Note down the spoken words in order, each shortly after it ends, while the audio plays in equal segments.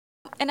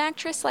an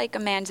actress like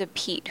Amanda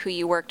Peet, who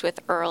you worked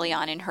with early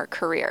on in her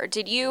career,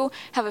 did you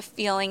have a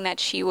feeling that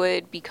she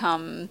would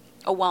become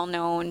a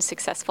well-known,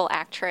 successful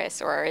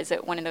actress, or is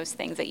it one of those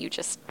things that you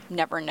just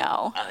never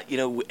know?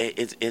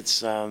 It's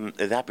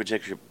that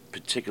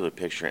particular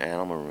picture,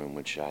 Animal Room,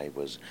 which I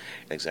was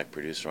an exec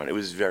producer on. It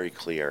was very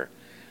clear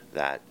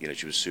that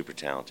she was super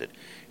talented.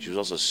 She was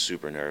also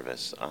super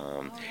nervous.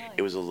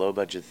 It was a low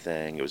budget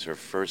thing. It was her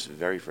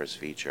very first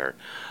feature,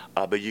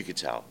 but you could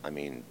tell. I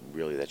mean,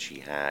 really, that she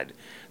had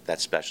that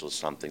special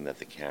something that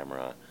the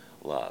camera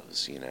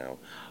loves.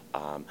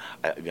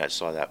 I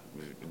saw that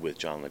with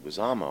John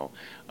Leguizamo.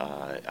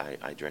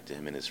 I directed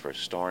him in his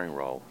first starring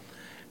role,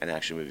 an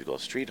action movie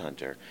called Street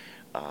Hunter.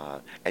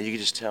 And you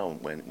could just tell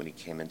when he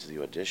came into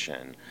the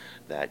audition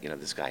that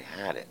this guy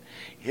had it.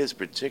 His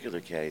particular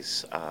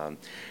case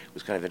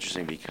was kind of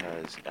interesting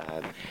because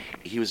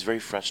he was very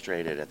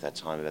frustrated at that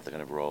time about the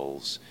kind of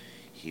roles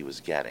he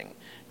was getting.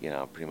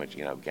 Pretty much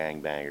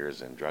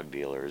gangbangers and drug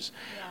dealers.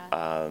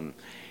 Yeah.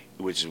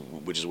 Which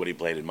is what he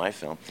played in my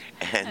film.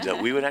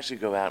 And we would actually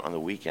go out on the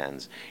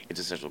weekends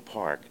into Central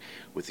Park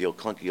with the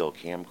clunky old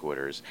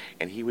camcorders,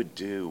 and he would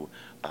do,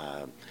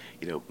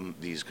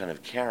 these kind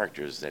of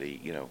characters that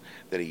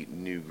he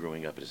knew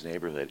growing up in his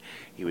neighborhood.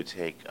 He would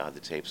take the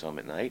tapes home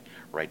at night,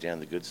 write down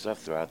the good stuff,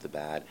 throw out the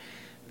bad.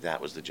 That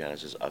was the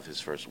genesis of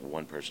his first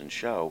one-person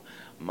show,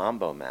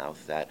 Mambo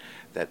Mouth, that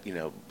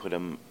put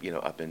him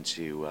up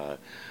into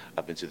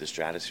the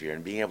stratosphere,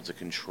 and being able to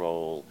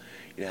control,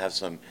 have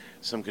some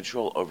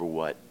control over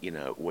what you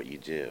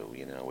do,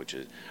 which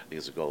is, I think,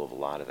 is the goal of a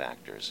lot of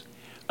actors.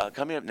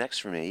 Coming up next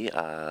for me,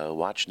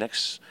 watch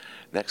next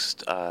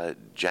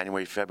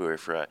January, February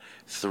for a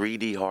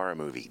 3D horror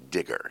movie,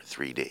 Digger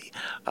 3D.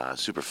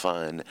 Super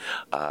fun,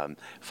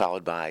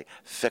 followed by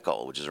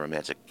Fickle, which is a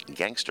romantic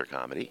gangster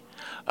comedy.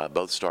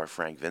 Both star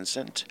Frank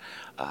Vincent,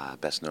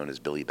 best known as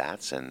Billy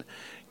Bats and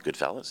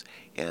Goodfellas.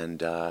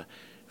 And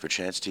for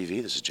Chance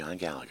TV, this is John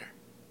Gallagher.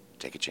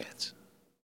 Take a chance.